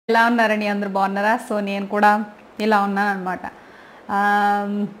ఎలా ఉన్నారని అందరూ బాగున్నారా? సో నేను కూడా ఇలా ఉన్నాను అనమాట.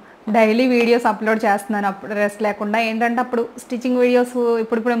 డైలీ వీడియోస్ అప్లోడ్ చేస్తున్నాను అప్పుడు రెస్ట్ లేకుండా. ఏంటంటే అప్పుడు స్టిచ్చింగ్ వీడియోస్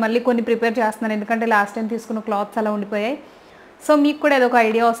ఇప్పుడు మళ్ళీ కొన్ని ప్రిపేర్ చేస్తున్నాను, ఎందుకంటే లాస్ట్ టైం తీసుకున్న క్లాత్స్ అలా ఉండిపోయాయి. సో మీకు కూడా ఏదో ఒక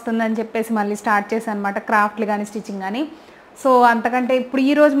ఐడియా వస్తుందని చెప్పేసి మళ్ళీ స్టార్ట్ చేశాను అనమాట, క్రాఫ్ట్లు కానీ స్టిచ్చింగ్ కానీ. సో అంతకంటే ఇప్పుడు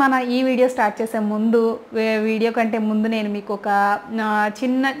ఈరోజు మన ఈ వీడియో స్టార్ట్ చేసే ముందు, వీడియో కంటే ముందు నేను మీకు ఒక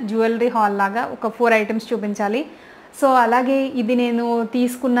చిన్న జ్యువెలరీ హాల్ లాగా ఒక 4 ఐటమ్స్ చూపించాలి. సో అలాగే ఇది నేను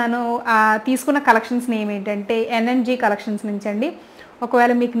తీసుకున్న కలెక్షన్స్ నేమ్ ఏంటంటే ఎన్ఎన్జీ కలెక్షన్స్ నుంచి అండి.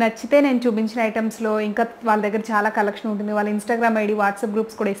 ఒకవేళ మీకు నచ్చితే నేను చూపించిన ఐటమ్స్లో ఇంకా వాళ్ళ దగ్గర చాలా కలెక్షన్ ఉంటుంది. వాళ్ళ ఇన్స్టాగ్రామ్ ఐడి, వాట్సాప్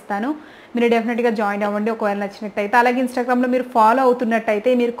గ్రూప్స్ కూడా ఇస్తాను, మీరు డెఫినెట్గా జాయిన్ అవ్వండి ఒకవేళ నచ్చినట్టయితే. అలాగే ఇన్స్టాగ్రామ్లో మీరు ఫాలో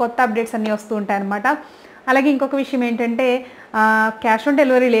అవుతున్నట్టయితే మీరు కొత్త అప్డేట్స్ అన్నీ వస్తూ ఉంటాయి అనమాట. అలాగే ఇంకొక విషయం ఏంటంటే క్యాష్ ఆన్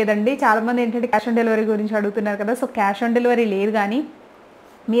డెలివరీ లేదండి. చాలామంది ఏంటంటే క్యాష్ ఆన్ డెలివరీ గురించి అడుగుతున్నారు కదా. సో క్యాష్ ఆన్ డెలివరీ లేదు, కానీ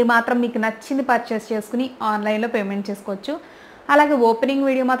మీరు మాత్రం మీకు నచ్చింది పర్చేస్ చేసుకుని ఆన్లైన్లో పేమెంట్ చేసుకోవచ్చు. అలాగే ఓపెనింగ్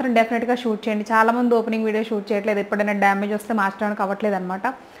వీడియో మాత్రం డెఫినెట్గా షూట్ చేయండి. చాలామంది ఓపెనింగ్ వీడియో షూట్ చేయట్లేదు, ఎప్పుడైనా డ్యామేజ్ వస్తే మార్చడానికి అవ్వట్లేదు అనమాట.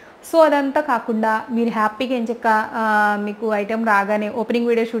 సో అదంతా కాకుండా మీరు హ్యాపీగా ఏం చెక్క మీకు ఐటెం రాగానే ఓపెనింగ్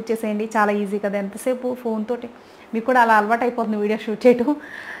వీడియో షూట్ చేసేయండి. చాలా ఈజీ కదా, ఎంతసేపు ఫోన్ తోటి మీకు కూడా అలా అలవాటు అయిపోతుంది వీడియో షూట్ చేయటం.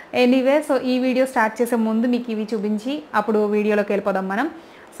 ఎనీవే, సో ఈ వీడియో స్టార్ట్ చేసే ముందు మీకు ఇవి చూపించి అప్పుడు వీడియోలోకి వెళ్ళిపోదాం మనం.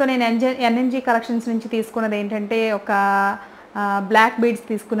 సో నేను ఎన్ఎన్జీ కలెక్షన్స్ నుంచి తీసుకున్నది ఏంటంటే ఒక బ్లాక్ బీడ్స్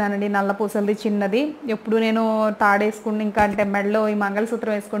తీసుకున్నానండి, నల్ల పూసలది చిన్నది. ఎప్పుడు నేను తాడేసుకుని ఇంకా అంటే మెడలో ఈ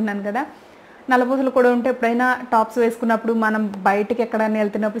మంగళసూత్రం వేసుకుంటున్నాను కదా, నల్ల పూసలు కూడా ఉంటే ఎప్పుడైనా టాప్స్ వేసుకున్నప్పుడు మనం బయటకి ఎక్కడైనా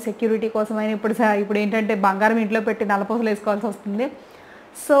వెళ్తున్నప్పుడు సెక్యూరిటీ కోసమైనా ఇప్పుడు ఏంటంటే బంగారం ఇంట్లో పెట్టి నల్ల పూసలు వేసుకోవాల్సి వస్తుంది.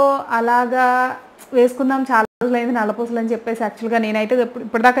 సో అలాగా వేసుకుందాం, చాలా రోజులైంది నల్లపూసలు అని చెప్పేసి. యాక్చువల్గా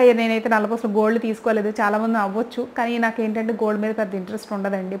ఇప్పటిదాకా నేనైతే నల్లపూసలు గోల్డ్ తీసుకోలేదు. చాలామంది అవ్వచ్చు, కానీ నాకు ఏంటంటే గోల్డ్ మీద పెద్ద ఇంట్రెస్ట్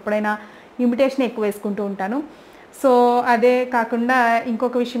ఉండదండి. ఎప్పుడైనా ఇమిటేషన్ ఎక్కువ వేసుకుంటూ ఉంటాను. సో అదే కాకుండా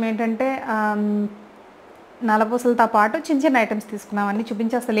ఇంకొక విషయం ఏంటంటే నల్లపూసలతో పాటు చిన్న చిన్న ఐటమ్స్ తీసుకున్నాం, అన్నీ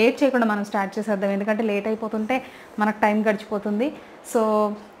చూపించి అసలు లేట్ చేయకుండా మనం స్టార్ట్ చేసేద్దాం, ఎందుకంటే లేట్ అయిపోతుంటే మనకు టైం గడిచిపోతుంది. సో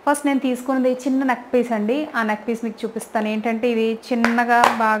ఫస్ట్ నేను తీసుకున్నది చిన్న నెక్ పీస్ అండి. ఆ నెక్ పీస్ మీకు చూపిస్తాను. ఏంటంటే ఇది చిన్నగా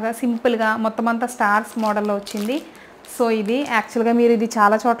బాగా సింపుల్గా మొత్తం అంతా స్టార్స్ మోడల్లో వచ్చింది. సో ఇది యాక్చువల్గా మీరు ఇది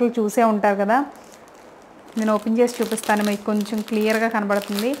చాలా చోట్ల చూసే ఉంటారు కదా. నేను ఓపెన్ చేసి చూపిస్తాను, మీకు కొంచెం క్లియర్గా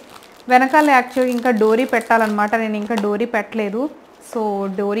కనబడుతుంది. వెనకాల యాక్చువల్గా ఇంకా డోరీ పెట్టాలన్నమాట, నేను ఇంకా డోరీ పెట్టలేదు. సో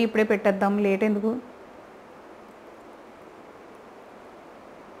డోరీ ఇప్పుడే పెట్టేద్దాం, లేట్ ఎందుకు.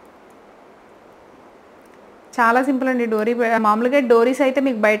 చాలా సింపుల్ అండి డోరీ. మామూలుగా డోరీస్ అయితే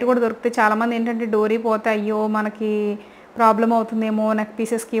మీకు బయట కూడా దొరుకుతాయి. చాలామంది ఏంటంటే డోరీ పోతే అయ్యో మనకి ప్రాబ్లం అవుతుందేమో నెక్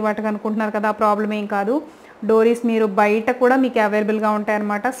పీసెస్కి వాటికి అనుకుంటున్నారు కదా. ప్రాబ్లం ఏం కాదు, డోరీస్ మీరు బయట కూడా మీకు అవైలబుల్గా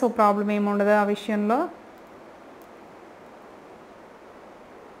ఉంటాయన్నమాట. సో ప్రాబ్లం ఏమి ఉండదు ఆ విషయంలో.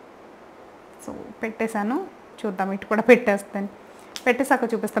 సో పెట్టేశాను, చూద్దాం. ఇటు కూడా పెట్టేస్తాను, పెట్టేసాక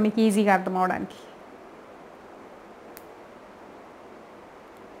చూపిస్తాను మీకు ఈజీగా అర్థం అవడానికి.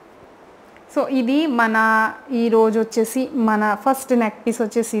 సో ఇది మన ఈరోజు వచ్చేసి మన ఫస్ట్ నెక్ పీస్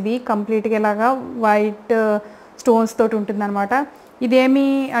వచ్చేసి ఇది కంప్లీట్గా ఇలాగా వైట్ స్టోన్స్ తోటి ఉంటుంది అనమాట. ఇదేమీ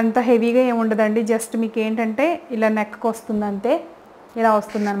అంత హెవీగా ఏమి ఉండదండి, జస్ట్ మీకు ఏంటంటే ఇలా నెక్కి వస్తుంది అంతే, ఇలా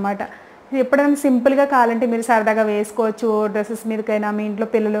వస్తుందన్నమాట. ఎప్పుడైనా సింపుల్గా కావాలంటే మీరు సరదాగా వేసుకోవచ్చు, డ్రెస్సెస్ మీదకైనా, మీ ఇంట్లో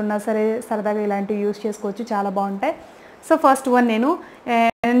పిల్లలు ఉన్నా సరే సరదాగా ఇలాంటివి యూస్ చేసుకోవచ్చు, చాలా బాగుంటాయి. సో ఫస్ట్ వన్ నేను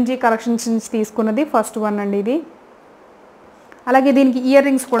ఎన్ఎన్జీ కలెక్షన్స్ నుంచి తీసుకున్నది ఫస్ట్ వన్ అండి ఇది. అలాగే దీనికి ఇయర్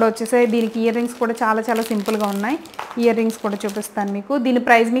రింగ్స్ కూడా వచ్చేసాయి. దీనికి ఇయర్ రింగ్స్ కూడా చాలా చాలా సింపుల్గా ఉన్నాయి. ఇయర్ రింగ్స్ కూడా చూపిస్తాను మీకు. దీని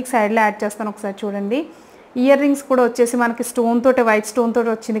ప్రైస్ మీకు సైడ్లో యాడ్ చేస్తాను, ఒకసారి చూడండి. ఇయర్ రింగ్స్ కూడా వచ్చేసి మనకి స్టోన్ తోటి, వైట్ స్టోన్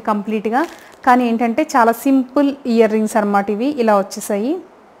తోటి వచ్చింది కంప్లీట్గా. కానీ ఏంటంటే చాలా సింపుల్ ఇయర్ రింగ్స్ అన్నమాట ఇవి, ఇలా వచ్చేసాయి,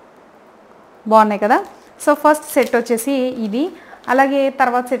 బాగున్నాయి కదా. సో ఫస్ట్ సెట్ వచ్చేసి ఇది. అలాగే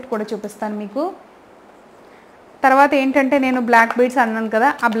తర్వాత సెట్ కూడా చూపిస్తాను మీకు. తర్వాత ఏంటంటే నేను బ్లాక్ బీడ్స్ అన్నాను కదా,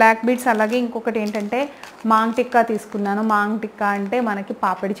 ఆ బ్లాక్ బీడ్స్ అలాగే ఇంకొకటి ఏంటంటే మాంగ్ టిక్కా తీసుకున్నాను. మాంగ్ టిక్కా అంటే మనకి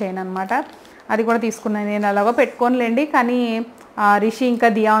పాపిడి చైన్ అనమాట, అది కూడా తీసుకున్నాను. నేను అలాగో పెట్టుకోనిలేండి, కానీ రిషి ఇంకా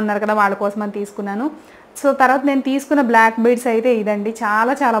దియా ఉన్నారు కదా, వాళ్ళ కోసం అని తీసుకున్నాను. సో తర్వాత నేను తీసుకున్న బ్లాక్ బీడ్స్ అయితే ఇదండి,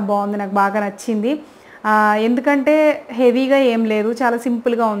 చాలా చాలా బాగుంది, నాకు బాగా నచ్చింది. ఎందుకంటే హెవీగా ఏం లేదు, చాలా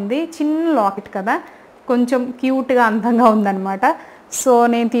సింపుల్గా ఉంది. చిన్న లాకెట్ కదా, కొంచెం క్యూట్గా అందంగా ఉందన్నమాట. సో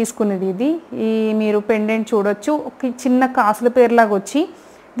నేను తీసుకున్నది ఇది. ఈ మీరు పెండెంట్ చూడొచ్చు, ఒక చిన్న కాసుల పేరులాగా వచ్చి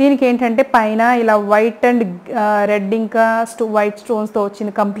దీనికి ఏంటంటే పైన ఇలా వైట్ అండ్ రెడ్ ఇంకా వైట్ స్టోన్స్తో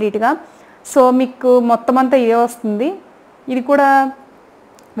వచ్చింది కంప్లీట్గా. సో మీకు మొత్తం అంతా ఇదే వస్తుంది. ఇది కూడా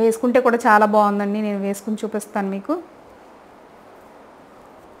వేసుకుంటే కూడా చాలా బాగుందండి, నేను వేసుకుని చూపిస్తాను మీకు.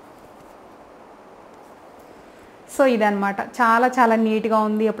 సో ఇదన్నమాట, చాలా చాలా నీట్గా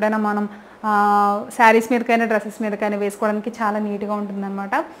ఉంది. ఎప్పుడైనా మనం శారీస్ మీదకైనా డ్రెస్సెస్ మీదకైనా వేసుకోవడానికి చాలా నీట్గా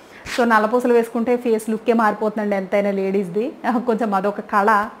ఉంటుందన్నమాట. సో నల్లపూసలు వేసుకుంటే ఫేస్ లుక్కే మారిపోతుందండి ఎంతైనా లేడీస్ది. కొంచెం అదొక కళ,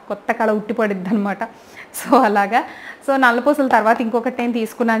 కొత్త కళ ఉట్టిపడిద్ది అనమాట. సో అలాగా. సో నల్లపూసల తర్వాత ఇంకొకటి నేను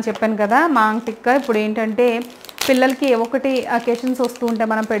తీసుకున్నాను చెప్పాను కదా మాంటిక్క. ఇప్పుడు ఏంటంటే పిల్లలకి ఒకటి అకేషన్స్ వస్తూ ఉంటే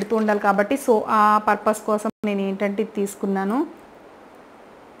మనం పెడుతూ ఉండాలి కాబట్టి సో ఆ పర్పస్ కోసం నేను ఏంటంటే ఇది తీసుకున్నాను.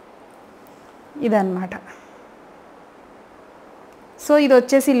 ఇదన్నమాట. సో ఇది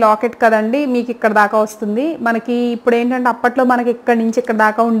వచ్చేసి లాకెట్ కదండి, మీకు ఇక్కడ దాకా వస్తుంది. మనకి ఇప్పుడు ఏంటంటే అప్పట్లో మనకి ఇక్కడ నుంచి ఇక్కడ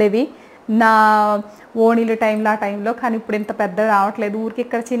దాకా ఉండేవి నా ఓణీలు టైంలో, ఆ టైంలో. కానీ ఇప్పుడు ఇంత పెద్ద రావట్లేదు, ఊరికి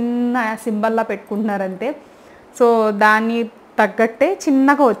ఇక్కడ చిన్న సింబల్లా పెట్టుకుంటున్నారంతే. సో దాన్ని తగ్గట్టే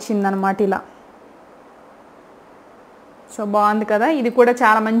చిన్నగా వచ్చిందనమాట ఇలా. సో బాగుంది కదా. ఇది కూడా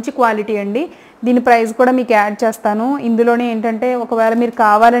చాలా మంచి క్వాలిటీ అండి. దీని ప్రైస్ కూడా మీకు యాడ్ చేస్తాను. ఇందులోనే ఏంటంటే ఒకవేళ మీరు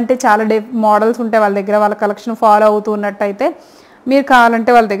కావాలంటే చాలా మోడల్స్ ఉంటాయి వాళ్ళ దగ్గర, వాళ్ళ కలెక్షన్ ఫాలో అవుతూ ఉన్నట్టయితే మీరు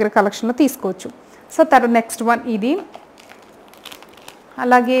కావాలంటే వాళ్ళ దగ్గర కలెక్షన్లో తీసుకోవచ్చు. సో తర్వాత నెక్స్ట్ వన్ ఇది.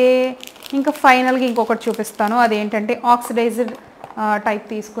 అలాగే ఇంకా ఫైనల్గా ఇంకొకటి చూపిస్తాను. అదేంటంటే ఆక్సిడైజ్డ్ టైప్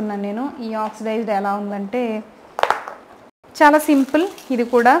తీసుకున్నాను నేను. ఈ ఆక్సిడైజ్డ్ ఎలా ఉందంటే చాలా సింపుల్ ఇది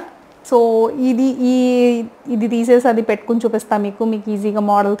కూడా. సో ఇది తీసేసి అది పెట్టుకుని చూపిస్తాను మీకు ఈజీగా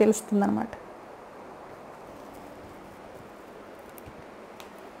మోడల్ తెలుస్తుంది అనమాట.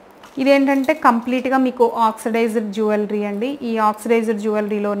 ఇదేంటంటే కంప్లీట్గా మీకు ఆక్సిడైజ్డ్ జ్యువెలరీ అండి. ఈ ఆక్సిడైజ్డ్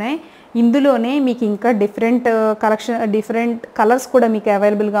ఇందులోనే మీకు ఇంకా డిఫరెంట్ కలర్స్ కూడా మీకు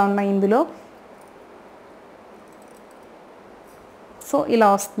అవైలబుల్గా ఉన్నాయి ఇందులో. సో ఇలా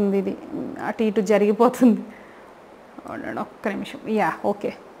వస్తుంది. ఇది అటు ఇటు జరిగిపోతుంది, ఒక్క నిమిషం.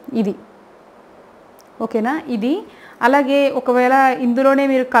 ఓకే, ఇది ఓకేనా. ఇది అలాగే ఒకవేళ ఇందులోనే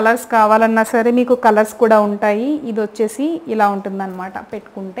మీరు కలర్స్ కావాలన్నా సరే మీకు కలర్స్ కూడా ఉంటాయి. ఇది వచ్చేసి ఇలా ఉంటుందన్నమాట.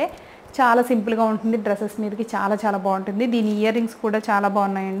 పెట్టుకుంటే చాలా సింపుల్గా ఉంటుంది, డ్రెస్సెస్ మీదకి చాలా చాలా బాగుంటుంది. దీని ఇయర్ రింగ్స్ కూడా చాలా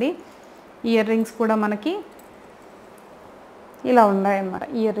బాగున్నాయండి. ఇయర్ రింగ్స్ కూడా మనకి ఇలా ఉన్నాయన్నమాట.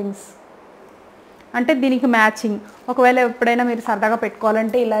 ఇయర్ రింగ్స్ అంటే దీనికి మ్యాచింగ్. ఒకవేళ ఎప్పుడైనా మీరు సరదాగా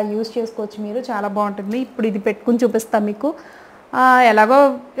పెట్టుకోవాలంటే ఇలా యూజ్ చేసుకోవచ్చు మీరు, చాలా బాగుంటుంది. ఇప్పుడు ఇది పెట్టుకుని చూపిస్తాను మీకు. ఎలాగో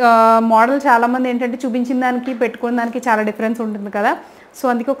మోడల్ చాలామంది ఏంటంటే చూపించిన దానికి పెట్టుకున్న దానికి చాలా డిఫరెన్స్ ఉంటుంది కదా. సో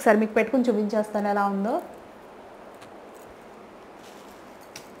అందుకే ఒకసారి మీకు పెట్టుకుని చూపించేస్తాను ఎలా ఉందో.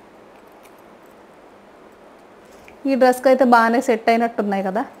 ఈ డ్రెస్కి అయితే బాగానే సెట్ అయినట్టున్నాయి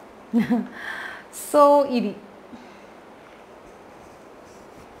కదా. సో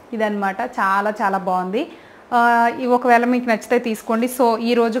ఇదన్నమాట, చాలా చాలా బాగుంది. ఇవి ఒకవేళ మీకు నచ్చితే తీసుకోండి. సో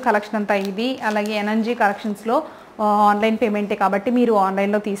ఈరోజు కలెక్షన్ అంతా ఇది. అలాగే ఎన్ఎన్జీ కలెక్షన్స్లో ఆన్లైన్ పేమెంటే కాబట్టి మీరు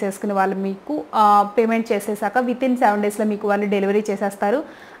ఆన్లైన్లో తీసేసుకునే వాళ్ళు మీకు పేమెంట్ చేసేసాక వితిన్ 7 డేస్లో మీకు వాళ్ళు డెలివరీ చేసేస్తారు.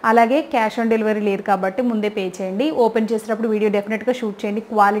 అలాగే క్యాష్ ఆన్ డెలివరీ లేదు కాబట్టి ముందే పే చేయండి. ఓపెన్ చేసేటప్పుడు వీడియో డెఫినెట్గా షూట్ చేయండి.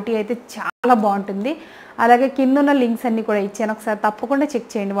 క్వాలిటీ అయితే చాలా బాగుంటుంది. అలాగే కింద ఉన్న లింక్స్ అన్నీ కూడా ఇచ్చాను, ఒకసారి తప్పకుండా చెక్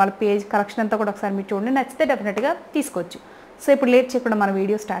చేయండి. వాళ్ళ పేజ్ కలెక్షన్ అంతా కూడా ఒకసారి మీరు చూడండి, నచ్చితే డెఫినెట్గా తీసుకోవచ్చు. సో ఇప్పుడు లేట్ చేయకుండా మన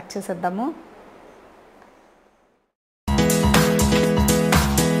వీడియో స్టార్ట్ చేసేద్దాము.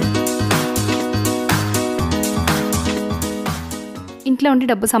 ఇంట్లో ఉండి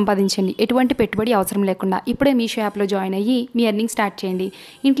డబ్బు సంపాదించండి, ఎటువంటి పెట్టుబడి అవసరం లేకుండా ఇప్పుడే మీషో యాప్లో జాయిన్ అయ్యి మీ ఎర్నింగ్ స్టార్ట్ చేయండి.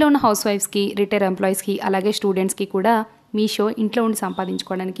 ఇంట్లో ఉన్న హౌస్ వైఫ్స్కి, రిటైర్ ఎంప్లాయీస్కి, అలాగే స్టూడెంట్స్కి కూడా మీషో ఇంట్లో ఉండి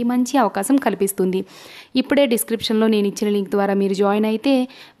సంపాదించుకోవడానికి మంచి అవకాశం కల్పిస్తుంది. ఇప్పుడే డిస్క్రిప్షన్లో నేను ఇచ్చిన లింక్ ద్వారా మీరు జాయిన్ అయితే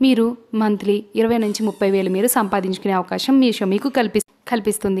మీరు మంత్లీ 20 నుంచి 30 వేలు మీరు సంపాదించుకునే అవకాశం మీషో మీకు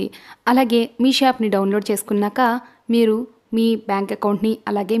కల్పిస్తుంది. అలాగే మీషో యాప్ని డౌన్లోడ్ చేసుకున్నాక మీరు మీ బ్యాంక్ అకౌంట్ని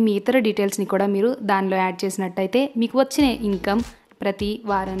అలాగే మీ ఇతర డీటెయిల్స్ని కూడా మీరు దానిలో యాడ్ చేసినట్టయితే మీకు వచ్చిన ఇన్కమ్ ప్రతి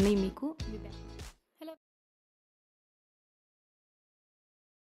వారాన్ని మీకు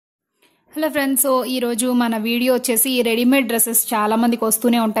హలో ఫ్రెండ్స్. సో ఈరోజు మన వీడియో వచ్చేసి రెడీమేడ్ డ్రెస్సెస్ చాలా మందికి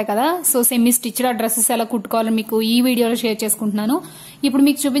వస్తూనే ఉంటాయి కదా. సో సెమీ స్టిచ్డ్ ఆ డ్రెస్సెస్ ఎలా కుట్టుకోవాలని మీకు ఈ వీడియోలో షేర్ చేసుకుంటున్నాను. ఇప్పుడు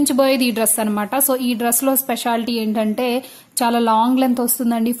మీకు చూపించబోయేది ఈ డ్రెస్ అనమాట. సో ఈ డ్రెస్ లో స్పెషాలిటీ ఏంటంటే చాలా లాంగ్ లెంత్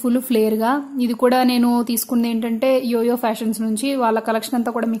వస్తుందండి, ఫుల్ ఫ్లేర్ గా. ఇది కూడా నేను తీసుకుంది ఏంటంటే యోయో ఫ్యాషన్స్ నుంచి. వాళ్ళ కలెక్షన్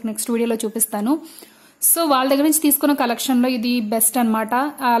అంతా కూడా మీకు నెక్స్ట్ వీడియోలో చూపిస్తాను. సో వాళ్ళ దగ్గర నుంచి తీసుకున్న కలెక్షన్ లో ఇది బెస్ట్ అనమాట.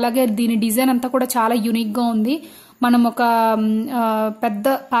 అలాగే దీని డిజైన్ అంతా కూడా చాలా యూనిక్ గా ఉంది. మనం ఒక పెద్ద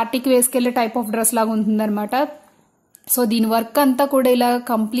పార్టీకి వేసుకెళ్లే టైప్ ఆఫ్ డ్రెస్ లాగా ఉంటుంది అనమాట. సో దీని వర్క్ అంతా కూడా ఇలా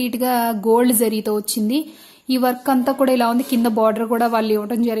కంప్లీట్ గా గోల్డ్ జరీతో వచ్చింది. ఈ వర్క్ అంతా కూడా ఇలా ఉంది. కింద బార్డర్ కూడా వాళ్ళు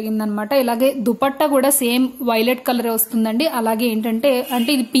ఇవ్వడం జరిగింది అనమాట. ఇలాగే దుపట్టా కూడా సేమ్ వైలెట్ కలర్ వస్తుందండి. అలాగే ఏంటంటే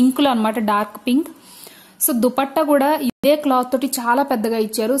ఇది పింక్ లో అనమాట, డార్క్ పింక్. సో దుపట్టా కూడా ఇదే క్లాత్ తోటి చాలా పెద్దగా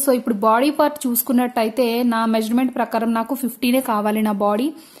ఇచ్చారు. సో ఇప్పుడు బాడీ పార్ట్ చూసుకున్నట్టయితే నా మెజర్మెంట్ ప్రకారం నాకు 15 కావాలి నా బాడీ,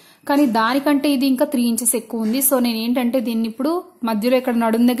 కానీ దానికంటే ఇది ఇంకా 3 ఇంచెస్ ఎక్కువ ఉంది. సో నేను ఏంటంటే దీన్ని ఇప్పుడు మధ్యలో ఇక్కడ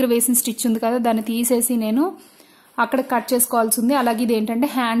నడుము దగ్గర వేసిన స్టిచ్ ఉంది కదా, దాన్ని తీసేసి నేను అక్కడ కట్ చేసుకోవాల్సి ఉంది. అలాగే ఇది ఏంటంటే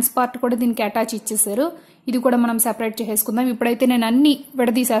హ్యాండ్స్ పార్ట్ కూడా దీనికి అటాచ్ ఇచ్చేసారు. ఇది కూడా మనం సెపరేట్ చేసేసుకుందాం. ఇప్పుడైతే నేను అన్ని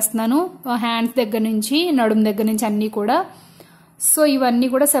విడదీసేస్తున్నాను, హ్యాండ్స్ దగ్గర నుంచి నడుము దగ్గర నుంచి అన్ని కూడా. సో ఇవన్నీ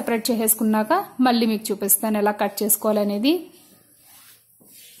కూడా సెపరేట్ చేసేసుకున్నాక మళ్ళీ మీకు చూపిస్తాను ఎలా కట్ చేసుకోవాలనేది.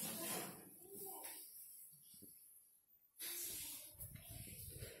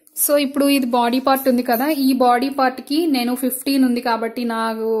 సో ఇప్పుడు ఇది బాడీ పార్ట్ ఉంది కదా, ఈ బాడీ పార్ట్ కి నేను 15 ఉంది కాబట్టి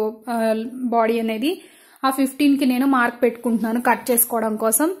నాకు బాడీ అనేది ఆ 15 కి నేను మార్క్ పెట్టుకుంటున్నాను కట్ చేసుకోవడం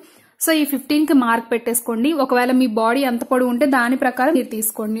కోసం. సో ఈ 15 కి మార్క్ పెట్టేసుకోండి. ఒకవేళ మీ బాడీ ఎంత పొడవు ఉంటే దాని ప్రకారం మీరు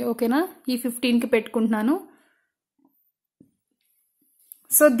తీసుకోండి. ఓకేనా, ఈ 15 కి పెట్టుకుంటున్నాను.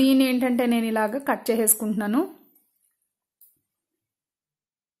 సో దీన్ని ఏంటంటే నేను ఇలాగ కట్ చేసేసుకుంటున్నాను.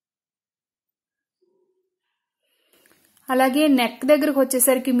 అలాగే నెక్ దగ్గరకు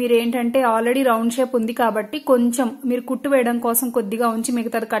వచ్చేసరికి మీరు ఏంటంటే ఆల్రెడీ రౌండ్ షేప్ ఉంది కాబట్టి కొంచెం మీరు కుట్టు వేయడం కోసం కొద్దిగా ఉంచి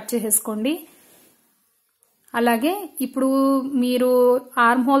మిగతాది కట్ చేసేసుకోండి. అలాగే ఇప్పుడు మీరు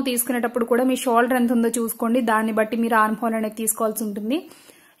ఆర్మ్ హోల్ తీసుకునేటప్పుడు కూడా మీ షోల్డర్ ఎంత ఉందో చూసుకోండి, దాన్ని బట్టి మీరు ఆర్మ్ హోల్ అనేది తీసుకోవాల్సి ఉంటుంది.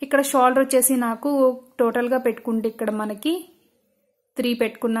 ఇక్కడ షోల్డర్ వచ్చేసి నాకు టోటల్ గా పెట్టుకుంటే ఇక్కడ మనకి 3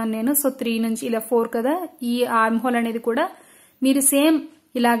 పెట్టుకున్నాను నేను. సో 3 నుంచి ఇలా 4 కదా. ఈ ఆర్మ్ హోల్ అనేది కూడా మీరు సేమ్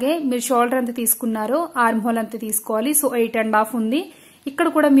ఇలాగే మీరు షోల్డర్ ఎంత తీసుకున్నారో ఆర్మ్ హోల్ అంత తీసుకోవాలి. సో 8.5 ఉంది. ఇక్కడ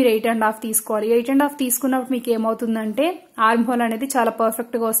కూడా మీరు 8.5 తీసుకోవాలి. 8.5 తీసుకున్నప్పుడు మీకు ఏమవుతుందంటే ఆర్మ్ హోల్ అనేది చాలా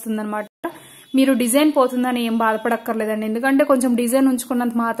పర్ఫెక్ట్ గా వస్తుంది అనమాట. మీరు డిజైన్ పోతుందని ఏం బాధపడక్కర్లేదండి, ఎందుకంటే కొంచెం డిజైన్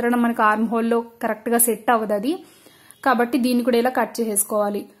ఉంచుకున్నంత మాత్రాన మనకి ఆర్మ్ హోల్లో కరెక్ట్ గా సెట్ అవ్వదు అది. కాబట్టి దీన్ని కూడా ఇలా కట్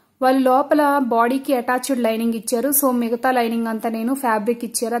చేసేసుకోవాలి. వాళ్ళు లోపల బాడీకి అటాచ్డ్ లైనింగ్ ఇచ్చారు. సో మిగతా లైనింగ్ అంతా నేను ఫ్యాబ్రిక్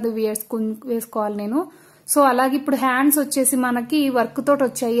ఇచ్చారు, అది వేసుకోవాలి నేను. సో అలాగే ఇప్పుడు హ్యాండ్స్ వచ్చేసి మనకి వర్క్ తోటి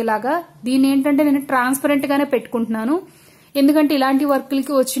వచ్చాయి ఇలాగా. దీని ఏంటంటే నేను ట్రాన్స్పరెంట్ గానే పెట్టుకుంటున్నాను, ఎందుకంటే ఇలాంటి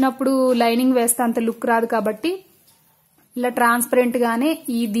వర్క్లకి వచ్చినప్పుడు లైనింగ్ వేస్తే అంత లుక్ రాదు కాబట్టి ఇలా ట్రాన్స్పరెంట్ గానే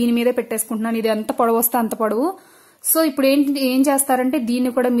దీని మీదే పెట్టేసుకుంటున్నాను. ఇది ఎంత పొడవు వస్తే అంత పొడవు. సో ఇప్పుడు ఏం చేస్తారంటే దీన్ని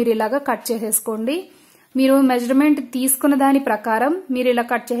కూడా మీరు ఇలాగా కట్ చేసేసుకోండి. మీరు మెజర్మెంట్ తీసుకున్న దాని ప్రకారం మీరు ఇలా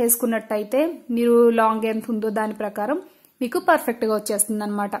కట్ చేసేసుకున్నట్టయితే మీరు లాంగ్ ఎంత ఉందో దాని ప్రకారం మీకు పర్ఫెక్ట్ గా వచ్చేస్తుంది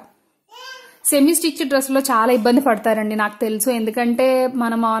అనమాట. సెమీ స్టిచ్ డ్రెస్ లో చాలా ఇబ్బంది పడతారండి నాకు తెలుసు, ఎందుకంటే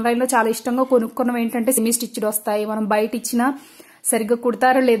మనం ఆన్లైన్ లో చాలా ఇష్టంగా కొనుక్కున్నవి ఏంటంటే సెమీ స్టిచ్డ్ వస్తాయి. మనం బయట ఇచ్చినా సరిగ్గా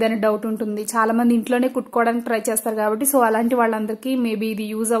కుడతారో లేదని డౌట్ ఉంటుంది. చాలా మంది ఇంట్లోనే కుట్టుకోవడానికి ట్రై చేస్తారు కాబట్టి సో అలాంటి వాళ్ళందరికీ మేబీ ఇది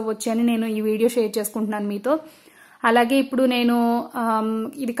యూజ్ అవ్వచ్చు అని నేను ఈ వీడియో షేర్ చేసుకుంటున్నాను మీతో. అలాగే ఇప్పుడు నేను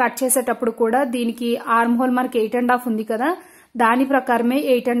ఇది కట్ చేసేటప్పుడు కూడా దీనికి ఆర్మ్ హోల్ మనకి 8.5 ఉంది కదా, దాని ప్రకారమే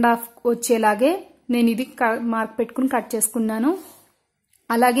 8.5 వచ్చేలాగే నేను ఇది మార్క్ పెట్టుకుని కట్ చేసుకున్నాను.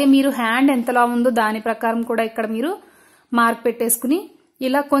 అలాగే మీరు హ్యాండ్ ఎంతలా ఉందో దాని ప్రకారం కూడా ఇక్కడ మీరు మార్క్ పెట్టేసుకుని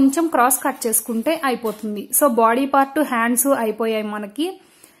ఇలా కొంచెం క్రాస్ కట్ చేసుకుంటే అయిపోతుంది. సో బాడీ పార్ట్ హ్యాండ్స్ అయిపోయాయి మనకి.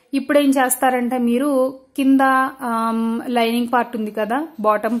 ఇప్పుడు ఏం చేస్తారంటే మీరు కింద లైనింగ్ పార్ట్ ఉంది కదా,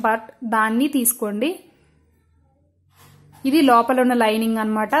 బాటమ్ పార్ట్, దాన్ని తీసుకోండి. ఇది లోపల ఉన్న లైనింగ్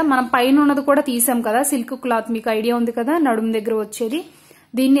అన్నమాట. మనం పైన ఉన్నది కూడా తీసాం కదా, సిల్క్ క్లాత్ మీకు ఐడియా ఉంది కదా, నడుము దగ్గర వచ్చేది.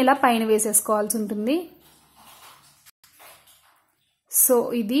 దీన్ని ఇలా పైన వేసేసుకోవాల్సి ఉంటుంది. సో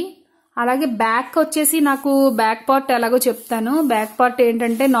ఇది అలాగే బ్యాక్ వచ్చేసి నాకు బ్యాక్ పార్ట్ ఎలాగో చెప్తాను. బ్యాక్ పార్ట్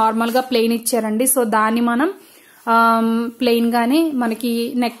ఏంటంటే నార్మల్ గా ప్లెయిన్ ఇచ్చారండి. సో దాన్ని మనం ప్లెయిన్ గానే మనకి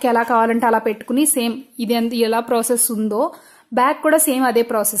నెక్ ఎలా కావాలంటే అలా పెట్టుకుని సేమ్ ఇది ఎలా ప్రాసెస్ ఉందో బ్యాక్ కూడా సేమ్ అదే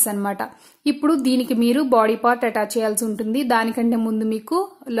ప్రాసెస్ అన్నమాట. ఇప్పుడు దీనికి మీరు బాడీ పార్ట్ అటాచ్ చేయాల్సి ఉంటుంది. దానికంటే ముందు మీకు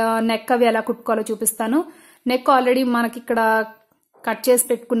నెక్ అవి ఎలా కుట్టుకోవాలో చూపిస్తాను. నెక్ ఆల్రెడీ మనకి ఇక్కడ కట్ చేసి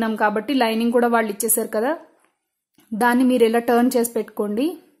పెట్టుకున్నాం కాబట్టి లైనింగ్ కూడా వాళ్ళు ఇచ్చేసారు కదా, దాన్ని మీరు ఇలా టర్న్ చేసి పెట్టుకోండి.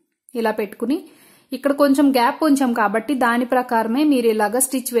 ఇలా పెట్టుకుని ఇక్కడ కొంచెం గ్యాప్ ఉంచాం కాబట్టి దాని ప్రకారమే మీరు ఇలాగా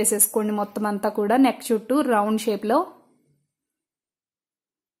స్టిచ్ వేసేసుకోండి మొత్తం అంతా కూడా నెక్ చుట్టూ రౌండ్ షేప్ లో.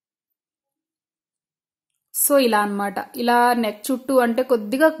 సో ఇలా అన్నమాట. ఇలా నెక్ చుట్టూ అంటే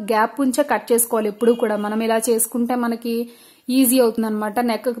కొద్దిగా గ్యాప్ ఉంచే కట్ చేసుకోవాలి ఎప్పుడు కూడా. మనం ఇలా చేసుకుంటే మనకి ఈజీ అవుతుంది అనమాట.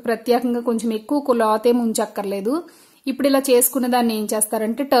 నెక్ ప్రత్యేకంగా కొంచెం ఎక్కువ క్లాత్ ఏమి ఉంచక్కర్లేదు. ఇప్పుడు ఇలా చేసుకున్న దాన్ని ఏం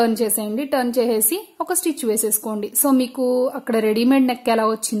చేస్తారంటే టర్న్ చేసేయండి. టర్న్ చేసేసి ఒక స్టిచ్ వేసేసుకోండి. సో మీకు అక్కడ రెడీమేడ్ నెక్ ఎలా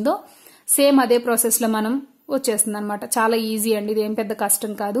వచ్చిందో సేమ్ అదే ప్రాసెస్ లో మనం వచ్చేస్తుంది అనమాట. చాలా ఈజీ అండి, ఇదేం పెద్ద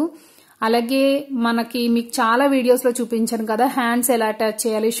కష్టం కాదు. అలాగే మనకి మీకు చాలా వీడియోస్ లో చూపించాను కదా హ్యాండ్స్ ఎలా అటాచ్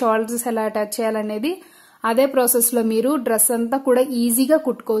చేయాలి, షోల్డర్స్ ఎలా అటాచ్ చేయాలనేది. అదే ప్రాసెస్ లో మీరు డ్రెస్ అంతా కూడా ఈజీగా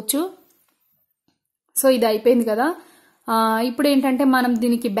కుట్టుకోవచ్చు. సో ఇది అయిపోయింది కదా. ఇప్పుడు ఏంటంటే మనం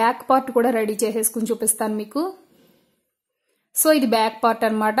దీనికి బ్యాక్ పార్ట్ కూడా రెడీ చేసేసుకుని చూపిస్తాను మీకు. సో ఇది బ్యాక్ పార్ట్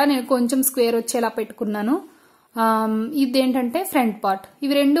అన్నమాట. నేను కొంచెం స్క్వేర్ వచ్చేలా పెట్టుకున్నాను. ఇది ఏంటంటే ఫ్రంట్ పార్ట్.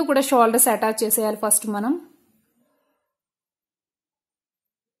 ఇవి రెండు కూడా షోల్డర్స్ అటాచ్ చేసేయాలి ఫస్ట్ మనం.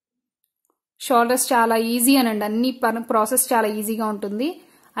 షోల్డర్స్ చాలా ఈజీ అనండి, అన్ని ప్రాసెస్ చాలా ఈజీగా ఉంటుంది.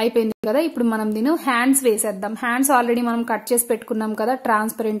 అయిపోయింది కదా. ఇప్పుడు మనం దీని హ్యాండ్స్ వేసేద్దాం. హ్యాండ్స్ ఆల్రెడీ మనం కట్ చేసి పెట్టుకున్నాం కదా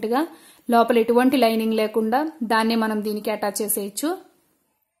ట్రాన్స్పరెంట్ గా, లోపల ఎటువంటి లైనింగ్ లేకుండా. దాన్ని మనం దీనికి అటాచ్ చేసేయచ్చు.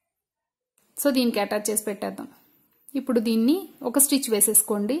 సో దీనికి అటాచ్ చేసి పెట్టేద్దాం. ఇప్పుడు దీన్ని ఒక స్టిచ్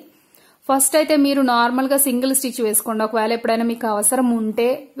వేసేసుకోండి. ఫస్ట్ అయితే మీరు నార్మల్గా సింగిల్ స్టిచ్ వేసుకోండి. ఒకవేళ ఎప్పుడైనా మీకు అవసరం ఉంటే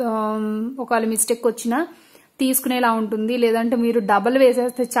ఒకవేళ మిస్టేక్ వచ్చినా తీసుకునేలా ఉంటుంది. లేదంటే మీరు డబల్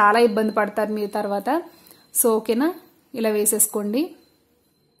వేసేస్తే చాలా ఇబ్బంది పడతారు మీరు తర్వాత. సో ఓకేనా, ఇలా వేసేసుకోండి.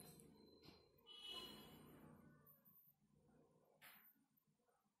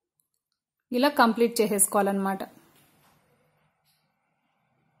 ఇలా కంప్లీట్ చేసేసుకోవాలన్నమాట.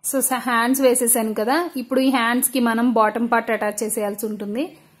 సో హ్యాండ్స్ వేసేసాను కదా, ఇప్పుడు ఈ హ్యాండ్స్ కి మనం బాటమ్ పార్ట్ అటాచ్ చేసేయాల్సి ఉంటుంది.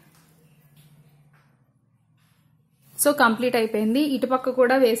 సో కంప్లీట్ అయిపోయింది. ఇటుపక్క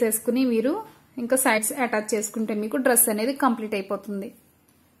కూడా వేసేసుకుని మీరు ఇంకా సైడ్స్ అటాచ్ చేసుకుంటే మీకు డ్రెస్ అనేది కంప్లీట్ అయిపోతుంది.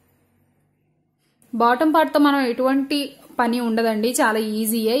 బాటమ్ పార్ట్ తో మనం ఎటువంటి పని ఉండదండి, చాలా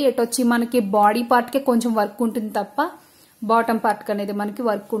ఈజీయే. ఎటొచ్చి మనకి బాడీ పార్ట్ కే కొంచెం వర్క్ ఉంటుంది తప్ప బాటమ్ పార్ట్ అనేది మనకి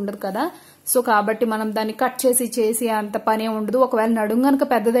వర్క్ ఉండదు కదా. సో కాబట్టి మనం దాన్ని కట్ చేసి అంత పనే ఉండదు. ఒకవేళ నడుము కనుక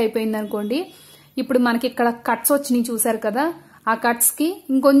పెద్దది అయిపోయింది అనుకోండి, ఇప్పుడు మనకి ఇక్కడ కట్స్ వచ్చినాయి చూసారు కదా, ఆ కట్స్ కి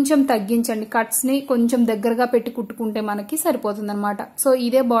ఇంకొంచెం తగ్గించండి. కట్స్ ని కొంచెం దగ్గరగా పెట్టి కుట్టుకుంటే మనకి సరిపోతుంది అనమాట. సో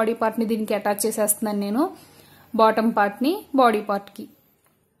ఇదే బాడీ పార్ట్ ని దీనికి అటాచ్ చేసేస్తున్నాను నేను, బాటమ్ పార్ట్ ని బాడీ పార్ట్ కి.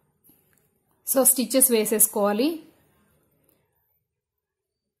 సో స్టిచెస్ వేసేసుకోవాలి.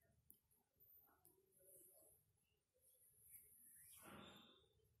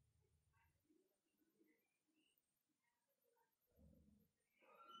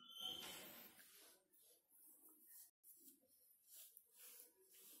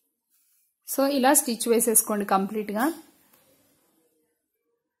 సో ఇలా స్టిచ్ వేసేసుకోండి కంప్లీట్ గా.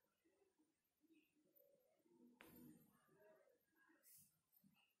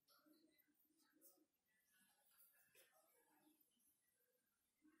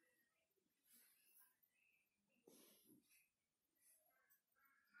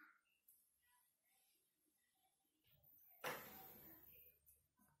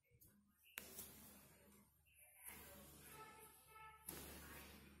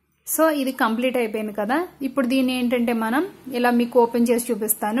 సో ఇది కంప్లీట్ అయిపోయింది కదా. ఇప్పుడు దీన్ని ఏంటంటే మనం ఇలా మీకు ఓపెన్ చేసి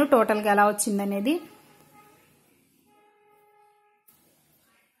చూపిస్తాను టోటల్ గా ఎలా వచ్చిందనేది.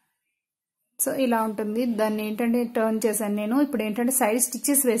 సో ఇలా ఉంటుంది. దాన్ని ఏంటంటే టర్న్ చేశాను నేను. ఇప్పుడు ఏంటంటే సైడ్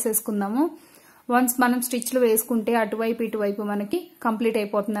స్టిచెస్ వేసేసుకుందాము. వన్స్ మనం స్టిచ్లు వేసుకుంటే అటువైపు ఇటువైపు మనకి కంప్లీట్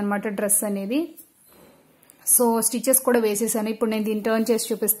అయిపోతుంది అనమాట డ్రెస్ అనేది. సో స్టిచెస్ కూడా వేసేసాను. ఇప్పుడు నేను దీన్ని టర్న్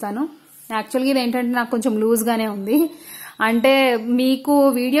చేసి చూపిస్తాను. యాక్చువల్గా ఇది ఏంటంటే నాకు కొంచెం లూజ్ గానే ఉంది, అంటే మీకు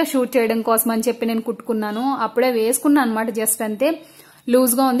వీడియో షూట్ చేయడం కోసం అని చెప్పి నేను కుట్టుకున్నాను. అప్పుడే వేసుకున్నాను అనమాట, జస్ట్ అంతే.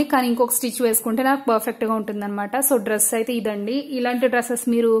 లూజ్ గా ఉంది, కానీ ఇంకొక స్టిచ్ వేసుకుంటే నాకు పర్ఫెక్ట్ గా ఉంటుంది అనమాట. సో డ్రెస్ అయితే ఇదండి. ఇలాంటి డ్రెస్సెస్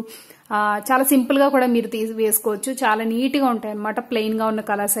మీరు చాలా సింపుల్ గా కూడా మీరు వేసుకోవచ్చు, చాలా నీట్ గా ఉంటాయి అనమాట ప్లెయిన్ గా ఉన్న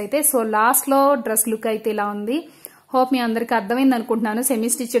కలర్స్ అయితే. సో లాస్ట్ లో డ్రెస్ లుక్ అయితే ఇలా ఉంది. హోప్ మీ అందరికి అర్థమైంది అనుకుంటున్నాను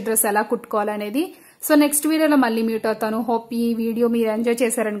సెమీ స్టిచ్ డ్రెస్ ఎలా కుట్టుకోవాలనేది. సో నెక్స్ట్ వీడియోలో మళ్ళీ మీట్ అవుతాను. హోప్ ఈ వీడియో మీరు ఎంజాయ్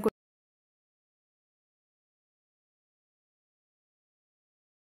చేశారనుకుంటున్నాను.